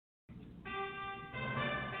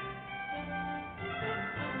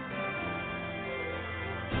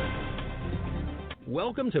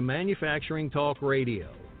Welcome to Manufacturing Talk Radio,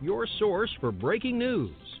 your source for breaking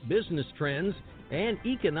news, business trends, and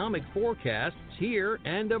economic forecasts here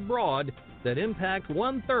and abroad that impact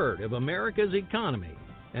 1/3 of America's economy.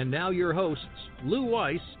 And now your hosts, Lou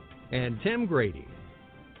Weiss and Tim Grady.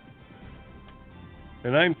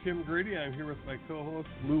 And I'm Tim Grady. I'm here with my co-host,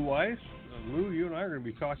 Lou Weiss. Lou, you and I are going to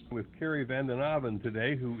be talking with Kerry Vandenhoven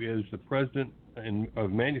today, who is the president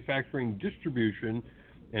of Manufacturing Distribution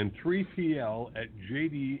and 3PL at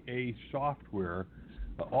JDA Software.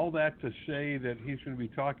 All that to say that he's going to be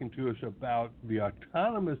talking to us about the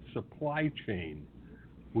autonomous supply chain,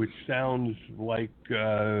 which sounds like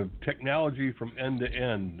technology from end to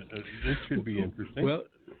end. This should be interesting. Well,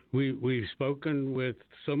 we've spoken with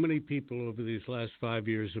so many people over these last 5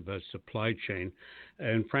 years about supply chain,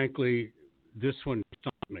 and frankly, this one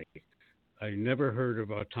stumped me. I never heard of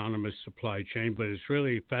autonomous supply chain, but it's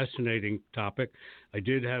really a fascinating topic. I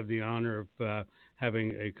did have the honor of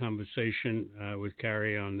having a conversation with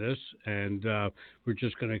Kerry on this, and we're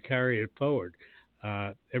just going to carry it forward.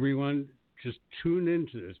 Everyone, just tune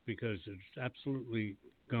into this because it's absolutely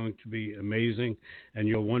going to be amazing, and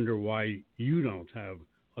you'll wonder why you don't have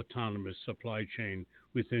autonomous supply chain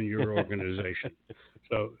within your organization.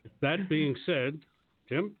 So that being said,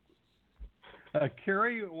 Tim?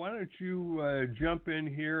 Kerry, why don't you jump in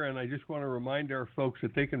here, and I just want to remind our folks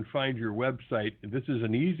that they can find your website. This is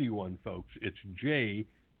an easy one, folks. It's JDA.com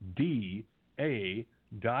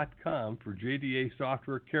for JDA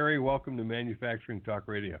Software. Kerry, welcome to Manufacturing Talk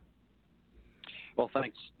Radio. Well,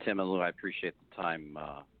 thanks, Tim and Lou. I appreciate the time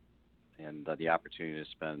and the opportunity to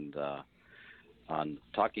spend on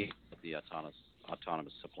talking about the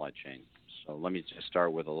autonomous supply chain. So let me just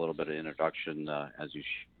start with a little bit of introduction. As you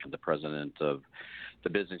the president of the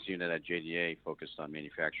business unit at JDA, focused on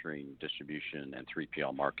manufacturing, distribution, and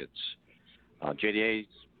 3PL markets. JDA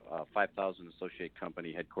is a 5,000 associate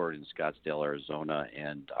company headquartered in Scottsdale, Arizona,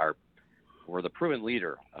 and we're the proven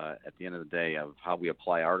leader at the end of the day of how we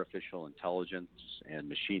apply artificial intelligence and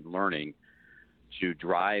machine learning to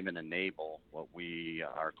drive and enable what we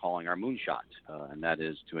are calling our moonshot, and that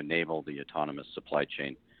is to enable the autonomous supply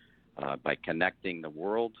chain. By connecting the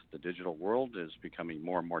world, the digital world is becoming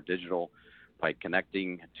more and more digital. By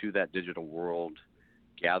connecting to that digital world,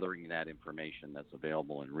 gathering that information that's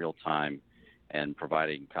available in real time, and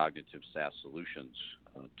providing cognitive SaaS solutions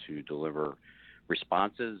to deliver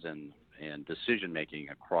responses and decision-making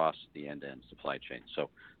across the end-to-end supply chain. So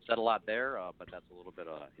said a lot there, but that's a little bit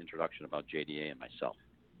of introduction about JDA and myself.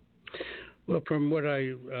 Well, from what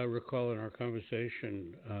I recall in our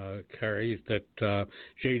conversation, Kerry, that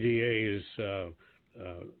JDA is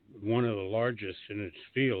one of the largest in its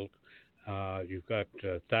field. You've got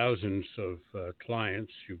thousands of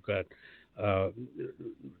clients. You've got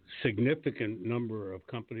significant number of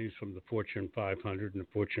companies from the Fortune 500 and the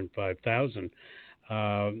Fortune 5000.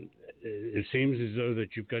 It seems as though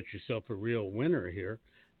that you've got yourself a real winner here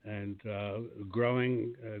and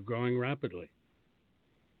growing rapidly.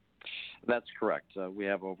 That's correct. We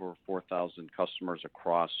have over 4,000 customers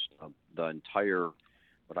across the entire,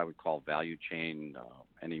 what I would call value chain,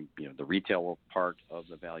 the retail part of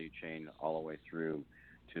the value chain, all the way through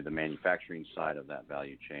to the manufacturing side of that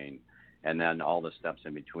value chain, and then all the steps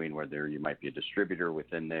in between, whether you might be a distributor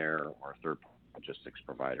within there or a third-party logistics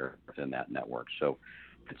provider within that network. So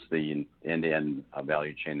it's the end-to-end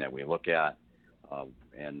value chain that we look at,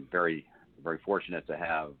 and very, very fortunate to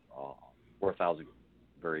have 4,000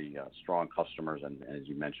 very strong customers, and as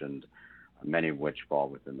you mentioned, many of which fall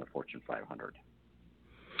within the Fortune 500.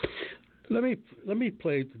 Let me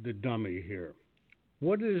play the dummy here.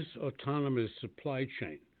 What is autonomous supply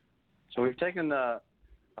chain? So we've taken a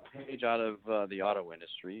page out of the auto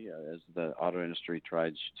industry as the auto industry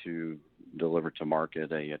tries to deliver to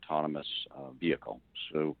market a autonomous vehicle.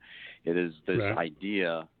 So it is this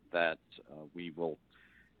idea that we will,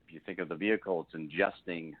 if you think of the vehicle, it's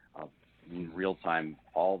ingesting in real time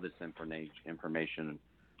all this information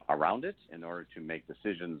around it in order to make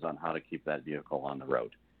decisions on how to keep that vehicle on the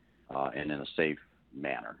road and in a safe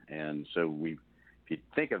manner. And so if you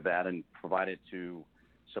think of that and provide it to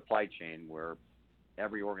supply chain, where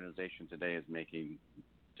every organization today is making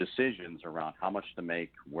decisions around how much to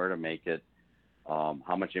make, where to make it,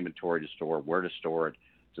 how much inventory to store, where to store it,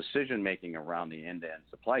 decision making around the end-to-end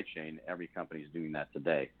supply chain, every company is doing that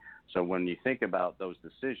today. So when you think about those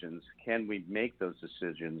decisions, can we make those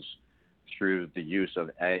decisions through the use of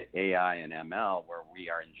AI and ML, where we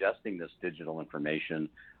are ingesting this digital information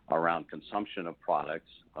around consumption of products,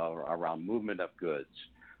 around movement of goods,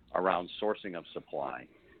 around sourcing of supply,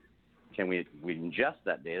 can we ingest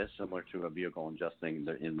that data similar to a vehicle ingesting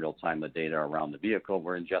in real time the data around the vehicle?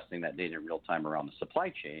 We're ingesting that data in real time around the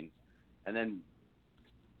supply chain, and then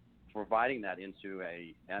providing that into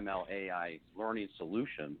a ML AI learning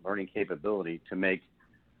solution, learning capability to make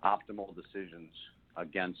optimal decisions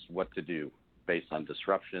against what to do based on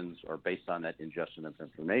disruptions or based on that ingestion of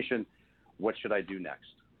information. What should I do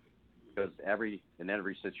next? Because in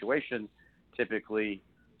every situation, typically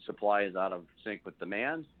supply is out of sync with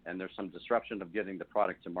demand, and there's some disruption of getting the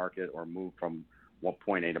product to market or move from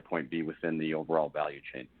point A to point B within the overall value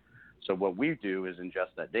chain. So what we do is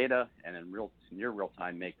ingest that data and in near real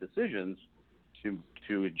time make decisions to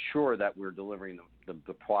ensure that we're delivering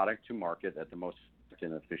the product to market at the most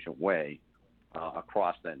efficient way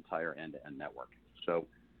across the entire end-to-end network. So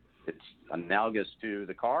it's analogous to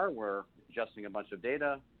the car. We're ingesting a bunch of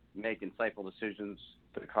data, make insightful decisions.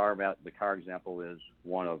 The car example is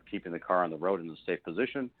one of keeping the car on the road in a safe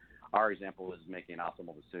position. Our example is making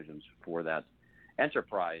optimal decisions for that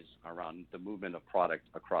enterprise around the movement of product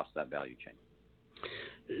across that value chain.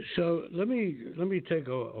 So let me take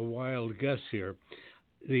a wild guess here.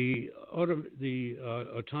 The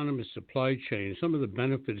autonomous supply chain, some of the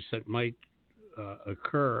benefits that might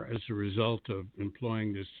occur as a result of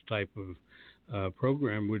employing this type of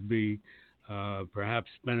program would be perhaps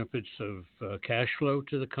benefits of cash flow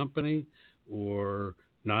to the company, or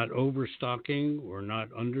not overstocking or not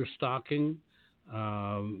understocking.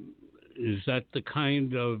 Is that the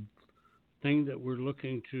kind of thing that we're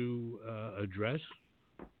looking to address?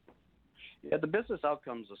 Yeah, the business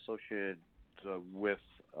outcomes associated with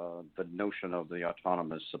the notion of the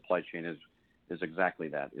autonomous supply chain is exactly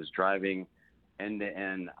that, is driving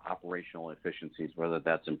end-to-end operational efficiencies, whether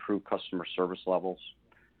that's improved customer service levels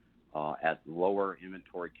at lower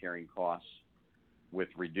inventory carrying costs with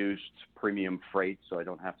reduced premium freight, so I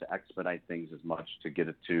don't have to expedite things as much to get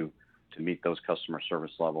it to meet those customer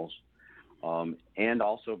service levels. And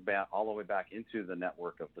also all the way back into the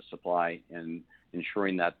network of the supply and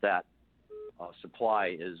ensuring that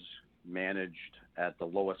supply is managed at the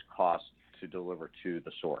lowest cost to deliver to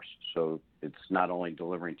the source. So it's not only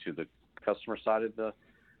delivering to the customer side of the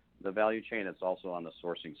value chain, it's also on the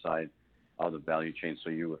sourcing side of the value chain. So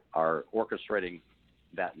you are orchestrating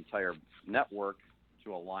that entire network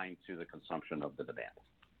to align to the consumption of the demand.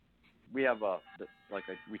 We have, like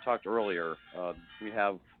we talked earlier, we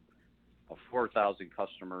have 4,000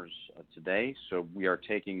 customers today. So we are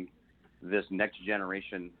taking this next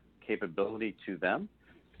generation capability to them.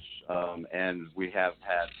 And we have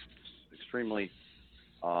had extremely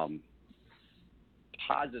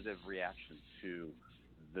positive reaction to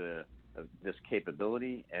this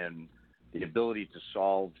capability and the ability to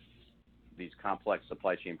solve these complex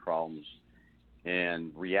supply chain problems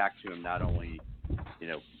and react to them not only,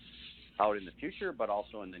 out in the future, but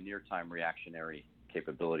also in the near time reactionary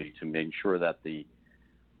capability to make sure that the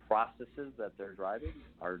processes that they're driving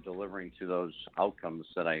are delivering to those outcomes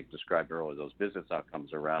that I described earlier, those business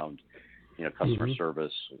outcomes around, customer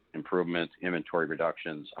service improvement, inventory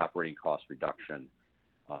reductions, operating cost reduction,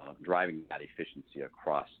 driving that efficiency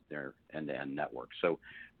across their end-to-end network. So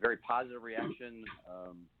very positive reaction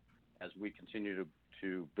as we continue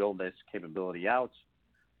to build this capability out,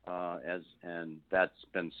 and that's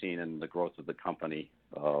been seen in the growth of the company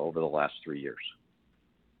over the last 3 years.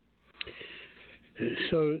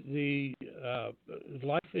 So the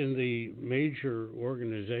life in the major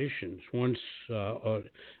organizations, once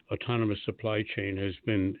autonomous supply chain has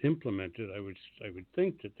been implemented, I would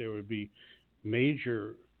think that there would be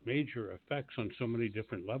major effects on so many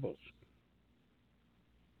different levels.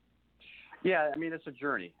 Yeah, I mean, it's a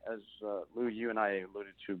journey. As Lou, you and I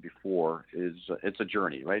alluded to before, it's a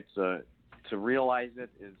journey, right? To realize it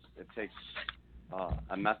takes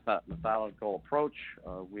a methodical approach.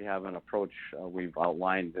 We have an approach we've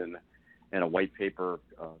outlined in a white paper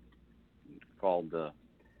called the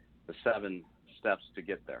 7 steps to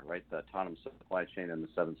get there, right? The autonomous supply chain and the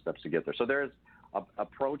 7 steps to get there. So there's an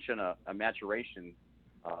approach and a maturation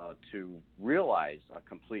to realize a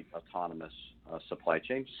complete autonomous supply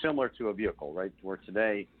chain, similar to a vehicle, right? Where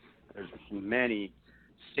today there's many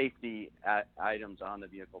safety items on the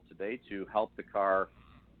vehicle today to help the car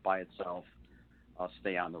by itself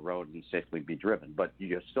stay on the road and safely be driven. But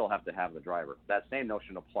you still have to have the driver. That same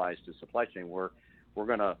notion applies to supply chain, where we're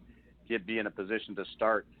going to be in a position to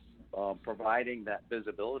start providing that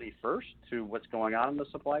visibility first to what's going on in the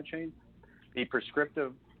supply chain, be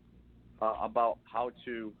prescriptive about how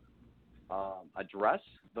to address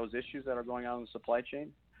those issues that are going on in the supply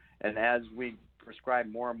chain. And as we prescribe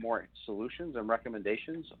more and more solutions and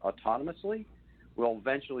recommendations autonomously, we'll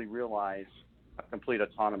eventually realize a complete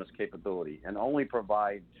autonomous capability and only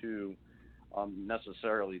provide to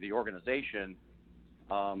necessarily the organization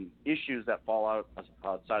issues that fall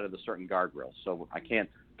outside of the certain guardrails. So I can't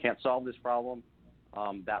solve this problem.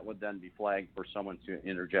 That would then be flagged for someone to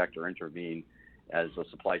interject or intervene as a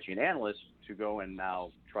supply chain analyst to go and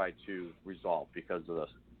now try to resolve because of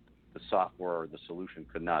the software or the solution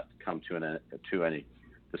could not come to any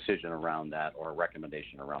decision around that or a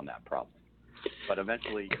recommendation around that problem. But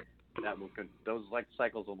eventually, those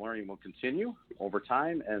cycles of learning will continue over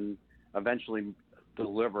time and eventually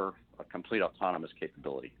deliver a complete autonomous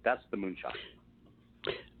capability. That's the moonshot.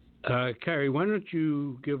 Carrie, why don't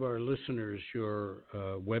you give our listeners your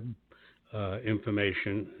web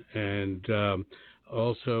information and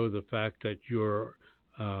also the fact that your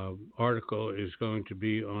article is going to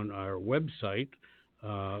be on our website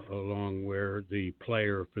along where the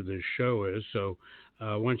player for this show is. So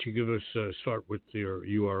why don't you give us, start with your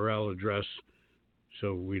URL address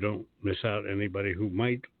so we don't miss out anybody who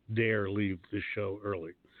might dare leave the show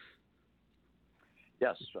early.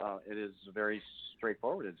 Yes, it is very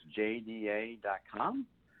straightforward. It's jda.com.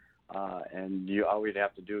 And all we'd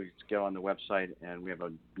have to do is go on the website, and we have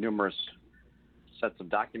numerous sets of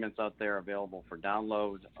documents out there available for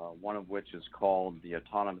download, one of which is called the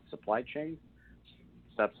Autonomous Supply Chain,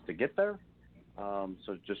 Steps to Get There.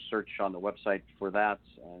 So just search on the website for that,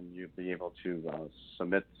 and you'll be able to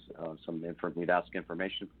submit some information. We'd ask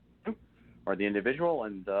information or the individual,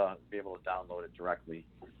 and be able to download it directly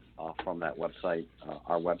from that website,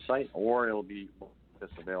 our website, or it'll be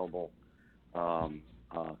available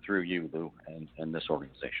through you, Lou, and this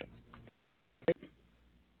organization.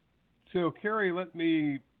 So, Carrie, let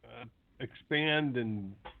me expand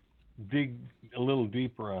and dig a little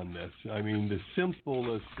deeper on this. I mean, the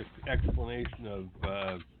simplest explanation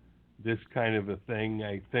of this kind of a thing,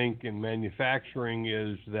 I think, in manufacturing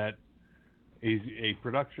is that a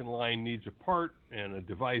production line needs a part, and a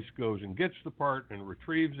device goes and gets the part and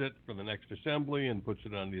retrieves it for the next assembly and puts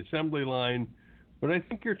it on the assembly line. But I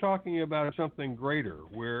think you're talking about something greater,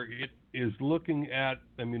 where it is looking at,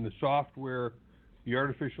 the software, the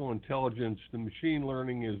artificial intelligence, the machine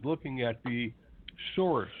learning is looking at the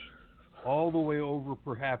source all the way over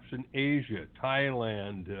perhaps in Asia,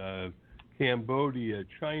 Thailand, Cambodia,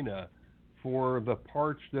 China, for the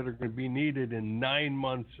parts that are going to be needed in 9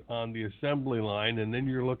 months on the assembly line, and then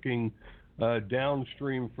you're looking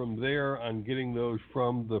downstream from there on getting those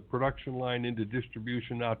from the production line into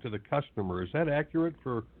distribution out to the customer. Is that accurate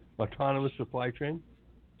for autonomous supply chain?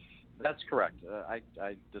 That's correct.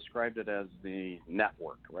 I described it as the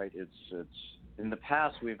network, right? It's in the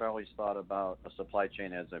past, we've always thought about a supply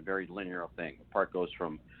chain as a very linear thing. A part goes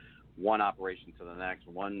from one operation to the next,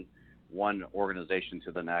 one organization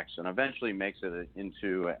to the next, and eventually makes it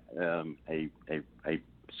into a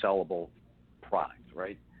sellable product,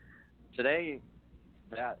 right? Today,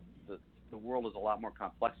 the world is a lot more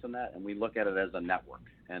complex than that, and we look at it as a network.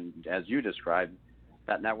 And as you described,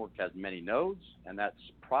 that network has many nodes, and that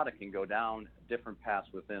product can go down different paths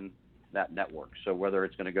within that network. So whether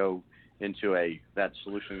it's going to go into that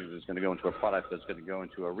solution is going to go into a product that's going to go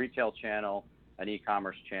into a retail channel, an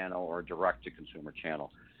e-commerce channel, or a direct-to-consumer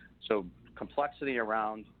channel. So complexity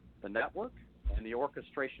around the network and the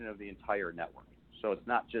orchestration of the entire network. So it's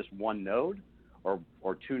not just one node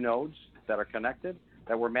or two nodes that are connected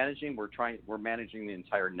that we're managing. We're managing the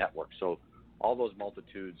entire network. So all those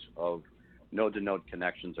multitudes of node-to-node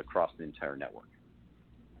connections across the entire network.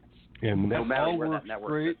 And that all where works that network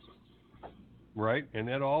great, fits. Right? And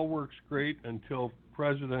that all works great until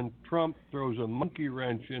President Trump throws a monkey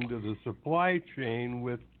wrench into the supply chain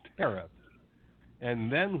with tariffs.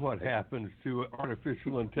 And then what happens to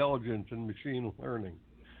artificial intelligence and machine learning?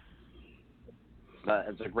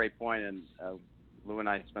 That's a great point, and Lou and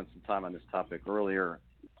I spent some time on this topic earlier.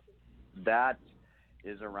 That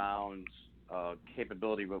is around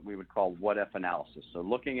capability, what we would call what-if analysis. So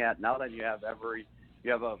looking at, now that you have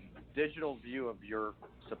a digital view of your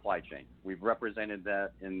supply chain. We've represented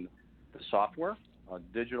that in the software, a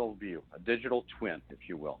digital view, a digital twin, if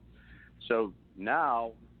you will. So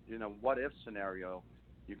now, in a what-if scenario,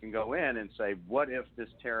 you can go in and say, what if this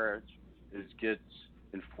tariff gets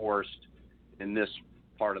enforced in this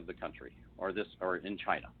part of the country or in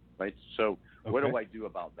China, right? So What do I do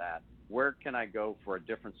about that? Where can I go for a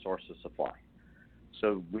different source of supply?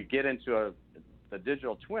 So we get into the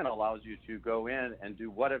digital twin allows you to go in and do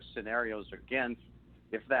what-if scenarios against,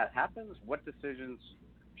 if that happens, what decisions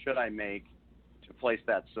should I make to place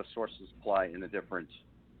that source of supply in a different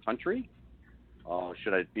country?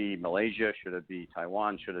 Should it be Malaysia? Should it be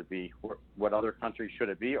Taiwan? Should it be what other country should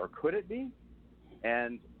it be, or could it be?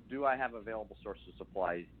 And do I have available sources of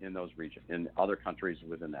supply in those regions, in other countries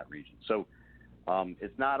within that region? So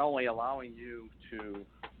it's not only allowing you to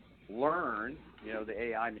learn, the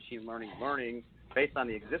AI machine learning based on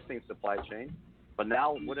the existing supply chain, but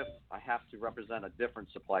now what if I have to represent a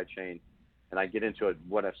different supply chain and I get into a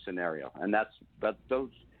what if scenario? And those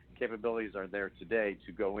capabilities are there today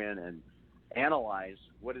to go in and analyze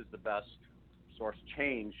what is the best source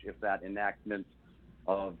change if that enactment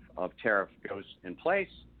of tariff goes in place.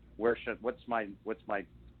 What's my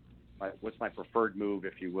preferred move,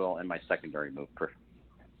 if you will, and my secondary move?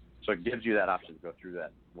 So it gives you that option to go through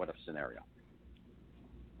that what if scenario.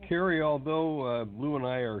 Kerry, although Lou and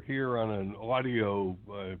I are here on an audio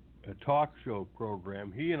a talk show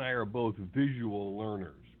program, he and I are both visual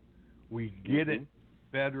learners. We get it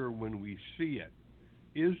better when we see it.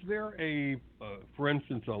 Is there for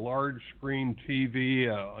instance, a large screen TV?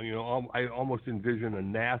 I almost envision a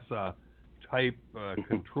NASA type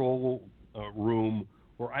control room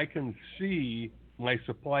where I can see my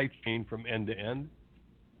supply chain from end to end.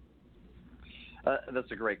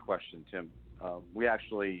 That's a great question, Tim. We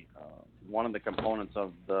actually, one of the components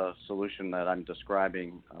of the solution that I'm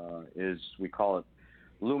describing is, we call it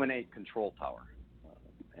Luminate Control Tower.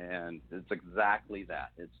 And it's exactly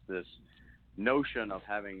that. It's this notion of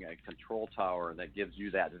having a control tower that gives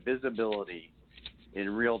you that visibility in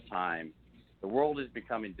real time. The world is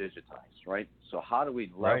becoming digitized, right? So how do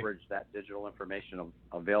we leverage that digital information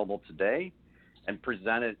available today and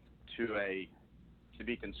present it to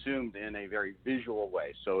be consumed in a very visual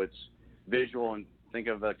way? So it's visual, and think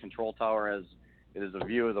of a control tower as it is a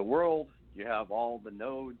view of the world. You have all the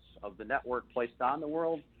nodes of the network placed on the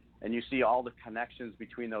world, and you see all the connections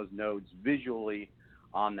between those nodes visually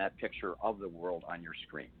on that picture of the world on your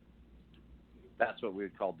screen. That's what we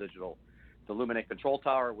would call the Luminate Control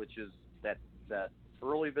Tower, which is that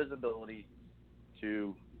early visibility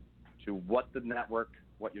to what the network,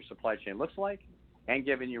 what your supply chain looks like, and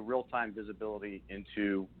giving you real-time visibility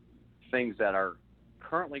into things that are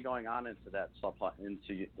currently going on into that supply,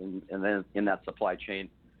 in that supply chain,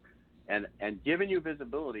 and giving you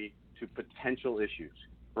visibility to potential issues,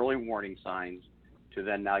 early warning signs, to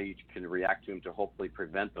then now you can react to them to hopefully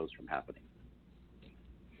prevent those from happening.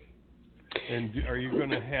 And are you going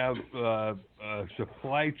to have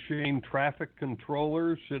supply chain traffic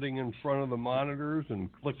controllers sitting in front of the monitors and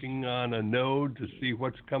clicking on a node to see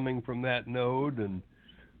what's coming from that node? And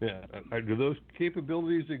do those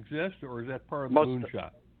capabilities exist, or is that part of the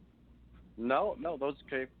moonshot? No,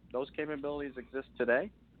 those capabilities exist today,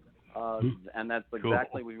 and that's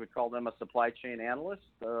exactly, we would call them a supply chain analyst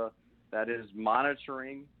that is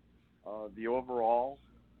monitoring the overall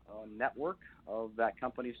network of that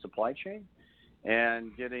company's supply chain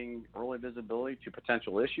and getting early visibility to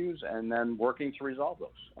potential issues, and then working to resolve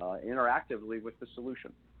those interactively with the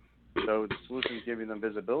solution. So the solution is giving them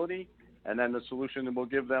visibility, and then the solution will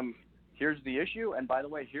give them, here's the issue, and by the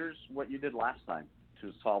way, here's what you did last time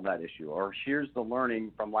to solve that issue, or here's the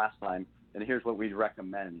learning from last time, and here's what we'd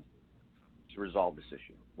recommend to resolve this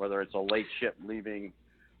issue, whether it's a late ship leaving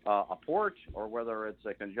a port, or whether it's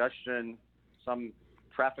a congestion, some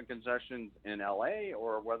traffic congestion in LA,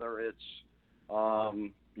 or whether it's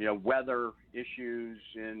weather issues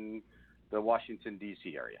in the Washington,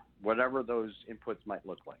 D.C. area, whatever those inputs might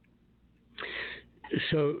look like.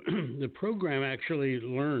 So the program actually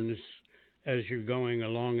learns as you're going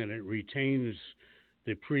along, and it retains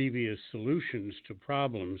the previous solutions to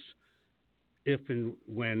problems if and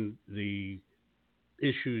when the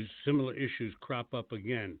similar issues crop up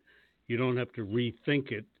again. You don't have to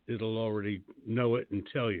rethink it. It'll already know it and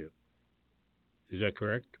tell you. Is that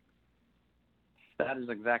correct? That is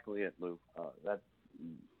exactly it, Lou. That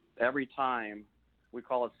every time, we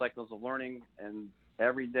call it cycles of learning, and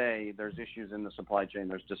every day there's issues in the supply chain.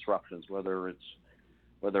 There's disruptions, whether it's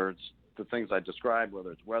the things I described,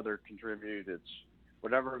 whether it's weather contributed, it's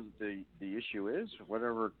whatever the issue is,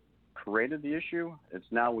 whatever created the issue. It's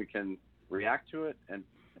now we can react to it and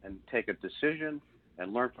take a decision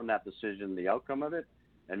and learn from that decision the outcome of it,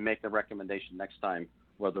 and make the recommendation next time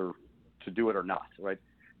whether to do it or not, right?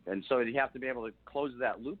 And so you have to be able to close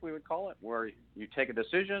that loop, we would call it, where you take a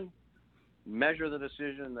decision, measure the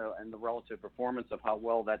decision and the relative performance of how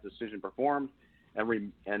well that decision performed,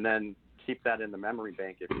 and then keep that in the memory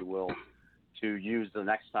bank, if you will, to use the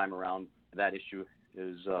next time around that issue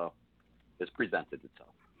is presented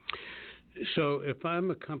itself. So if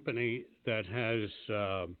I'm a company that has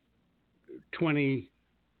 20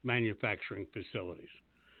 manufacturing facilities,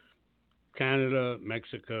 Canada,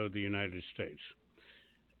 Mexico, the United States,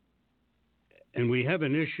 and we have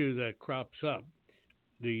an issue that crops up,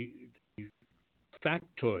 the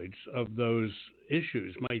factoids of those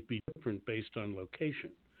issues might be different based on location.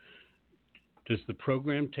 Does the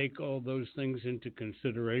program take all those things into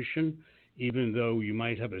consideration, even though you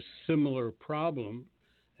might have a similar problem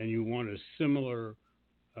and you want a similar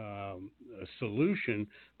a solution,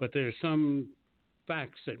 but there are some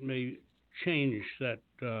facts that may change that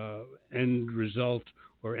end result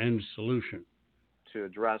or end solution? To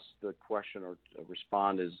address the question or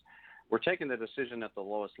respond is, we're taking the decision at the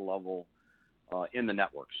lowest level in the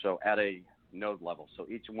network, so at a node level. So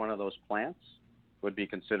each one of those plants would be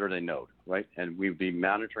considered a node, right? And we'd be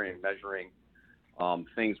monitoring and measuring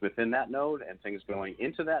things within that node and things going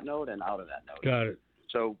into that node and out of that node. Got it.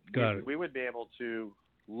 So we would be able to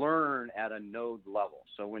learn at a node level.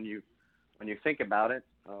 So when you think about it,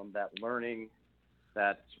 that learning,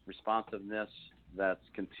 that responsiveness, that's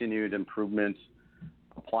continued improvement,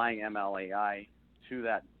 applying ML/AI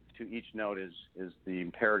to each node is the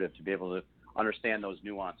imperative to be able to understand those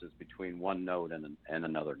nuances between one node and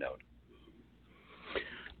another node.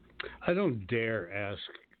 I don't dare ask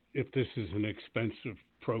if this is an expensive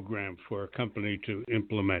program for a company to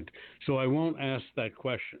implement, so I won't ask that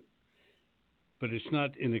question. But it's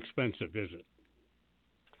not inexpensive, is it?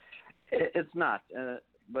 It's not.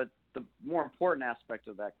 But the more important aspect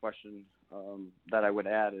of that question that I would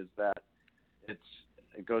add is that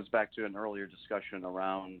it goes back to an earlier discussion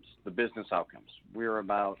around the business outcomes. We're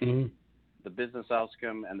about the business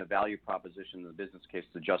outcome and the value proposition, the business case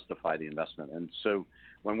to justify the investment. And so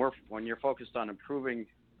when you're focused on improving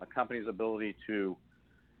a company's ability to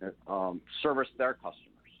service their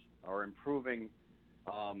customers, or improving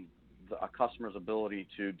a customer's ability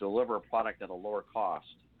to deliver a product at a lower cost,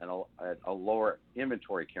 at a lower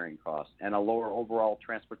inventory carrying cost, and a lower overall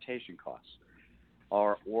transportation cost,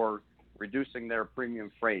 or reducing their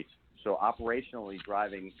premium freight, so operationally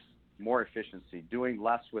driving more efficiency, doing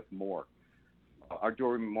less with more, or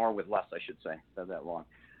doing more with less, I should say. Said that wrong.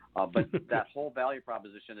 But that whole value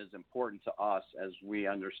proposition is important to us as we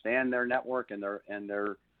understand their network and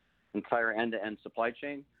their entire end-to-end supply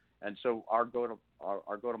chain. And so our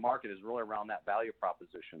go-to-market is really around that value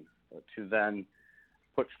proposition to then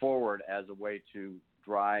put forward as a way to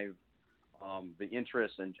drive the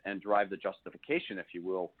interest and drive the justification, if you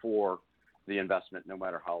will, for the investment, no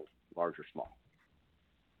matter how large or small.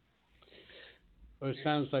 Well, it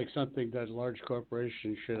sounds like something that large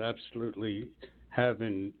corporations should absolutely have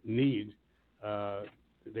in need.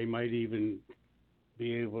 They might even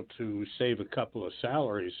be able to save a couple of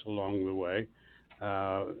salaries along the way,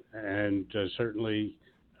 and certainly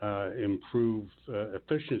improve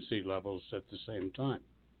efficiency levels at the same time.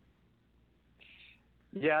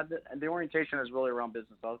 Yeah, the orientation is really around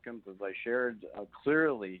business outcomes. As I shared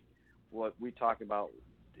clearly, what we talk about,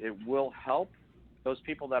 it will help those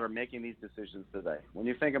people that are making these decisions today. When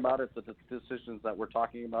you think about it, the decisions that we're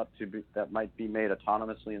talking about that might be made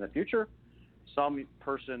autonomously in the future, some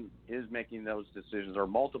person is making those decisions, or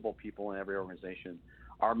multiple people in every organization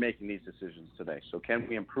are making these decisions today. So can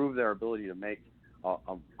we improve their ability to make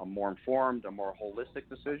a more informed, a more holistic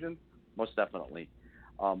decision? Most definitely.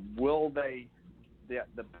 Will they?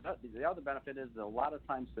 The other benefit is that a lot of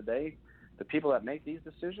times today, the people that make these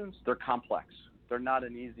decisions, they're complex. They're not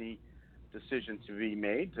an easy decision to be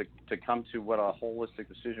made to come to what a holistic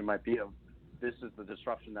decision might be of, this is the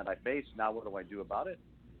disruption that I face, now what do I do about it?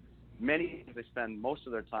 They spend most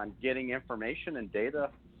of their time getting information and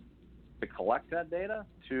data to collect that data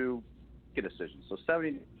to make a decision. So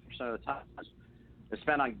 70% of the time is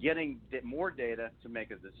spent on getting more data to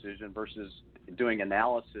make a decision versus doing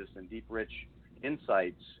analysis and deep, rich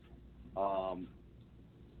insights.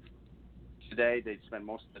 Today, they spend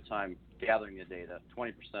most of the time gathering the data.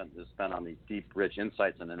 20% is spent on the deep, rich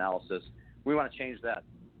insights and analysis. We want to change that.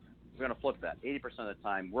 We're going to flip that. 80% of the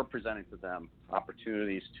time, we're presenting to them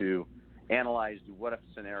opportunities to analyze, do what-if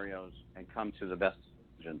scenarios, and come to the best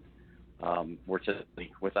decision. Where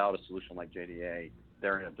typically, without a solution like JDA,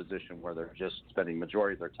 they're in a position where they're just spending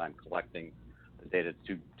majority of their time collecting the data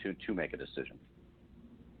to make a decision.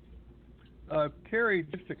 Kerry,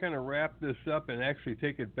 just to kind of wrap this up and actually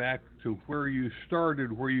take it back to where you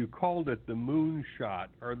started, where you called it the moonshot,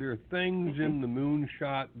 are there things in the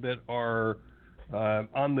moonshot that are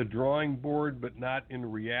on the drawing board but not in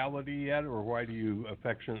reality yet, or why do you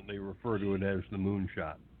affectionately refer to it as the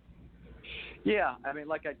moonshot? Yeah, I mean,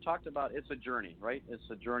 like I talked about, it's a journey, right? It's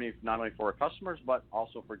a journey not only for our customers but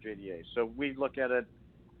also for JDA. So we look at it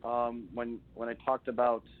when I talked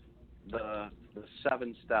about the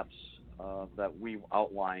 7 steps that we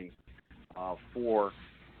outlined for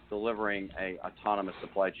delivering a autonomous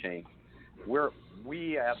supply chain.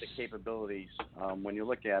 We have the capabilities, when you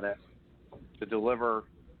look at it, to deliver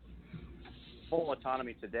full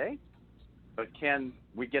autonomy today, but can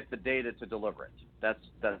we get the data to deliver it? That's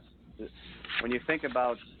when you think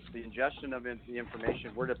about the ingestion of the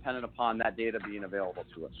information, we're dependent upon that data being available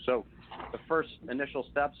to us. So the first initial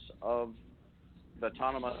steps of the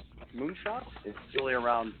autonomous moonshot is really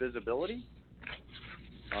around visibility,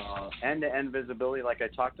 end-to-end visibility like I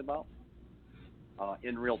talked about,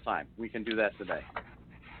 in real time. We can do that today.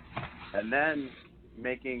 And then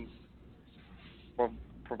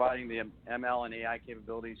providing the ML and AI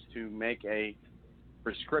capabilities to make a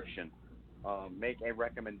prescription, make a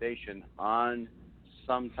recommendation on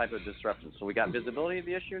some type of disruption. So we got visibility of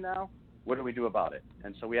the issue now. What do we do about it?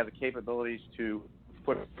 And so we have the capabilities to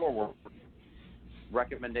put forward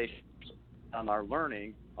recommendations on our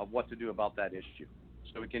learning of what to do about that issue.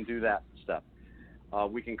 So we can do that step.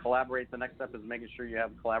 We can collaborate. The next step is making sure you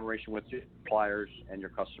have collaboration with your suppliers and your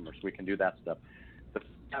customers. We can do that step. The thing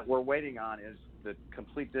that we're waiting on is the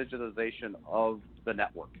complete digitization of the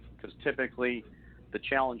network, because typically the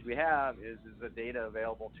challenge we have is the data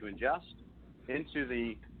available to ingest into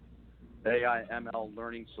the AI ML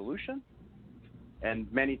learning solution,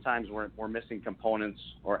 and many times we're missing components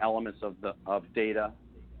or elements of data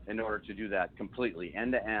in order to do that completely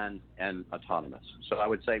end-to-end and autonomous. So I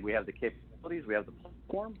would say we have the capabilities, we have the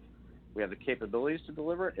platform, we have the capabilities to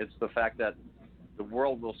deliver it. It's the fact that the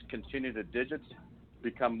world will continue to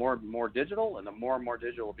become more and more digital, and the more and more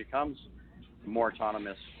digital it becomes, the more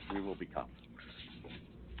autonomous we will become.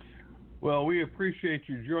 Well, we appreciate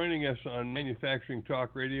you joining us on Manufacturing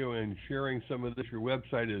Talk Radio and sharing some of this. Your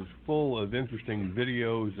website is full of interesting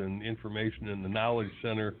videos and information in the Knowledge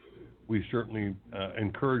Center. We certainly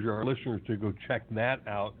encourage our listeners to go check that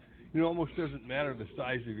out. It almost doesn't matter the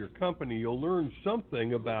size of your company. You'll learn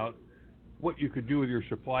something about what you could do with your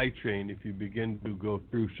supply chain if you begin to go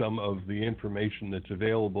through some of the information that's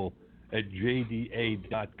available at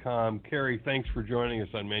jda.com. Kerry, thanks for joining us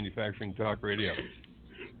on Manufacturing Talk Radio.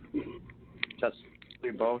 Just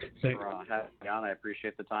you both for having me on. I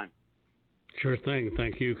appreciate the time. Sure thing.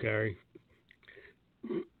 Thank you, Kerry.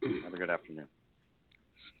 Have a good afternoon.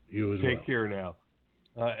 You as well. Take care now.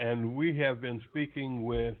 And we have been speaking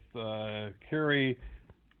with Kerry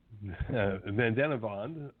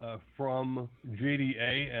Vandenavond from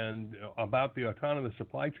JDA and about the autonomous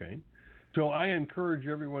supply chain. So I encourage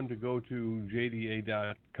everyone to go to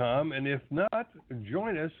jda.com, and if not,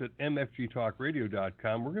 join us at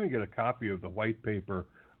mfgtalkradio.com. We're going to get a copy of the white paper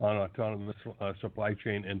on autonomous supply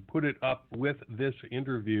chain and put it up with this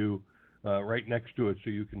interview right next to it, so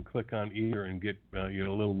you can click on either and get a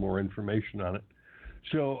little more information on it.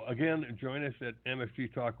 So again, join us at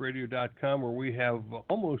mfgtalkradio.com, where we have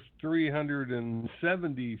almost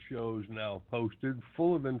 370 shows now posted,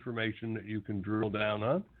 full of information that you can drill down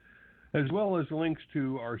on, as well as links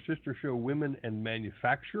to our sister show, Women and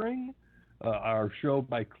Manufacturing, our show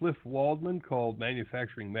by Cliff Waldman called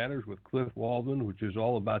Manufacturing Matters with Cliff Waldman, which is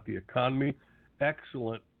all about the economy.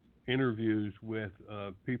 Excellent interviews with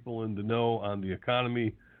people in the know on the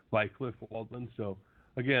economy by Cliff Waldman. So,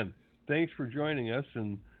 again, thanks for joining us.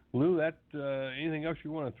 And, Lou, anything else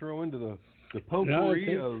you want to throw into the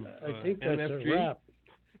potpourri of I think that's MFG? a wrap.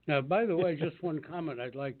 Now, by the way, just one comment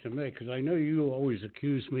I'd like to make, because I know you always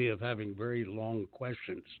accuse me of having very long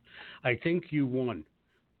questions. I think you won.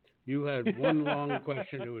 You had one long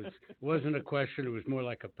question. It wasn't a question. It was more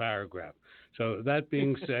like a paragraph. So that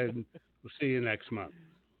being said, we'll see you next month.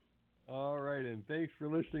 All right, and thanks for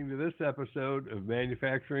listening to this episode of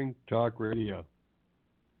Manufacturing Talk Radio.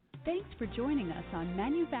 Thanks for joining us on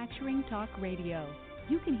Manufacturing Talk Radio.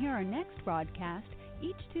 You can hear our next broadcast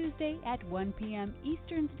each Tuesday at 1 p.m.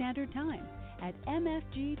 Eastern Standard Time at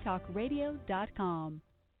mfgtalkradio.com.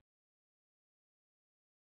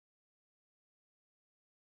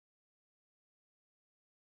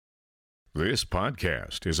 This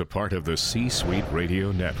podcast is a part of the C-Suite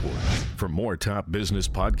Radio Network. For more top business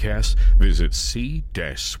podcasts, visit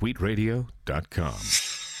c-suiteradio.com.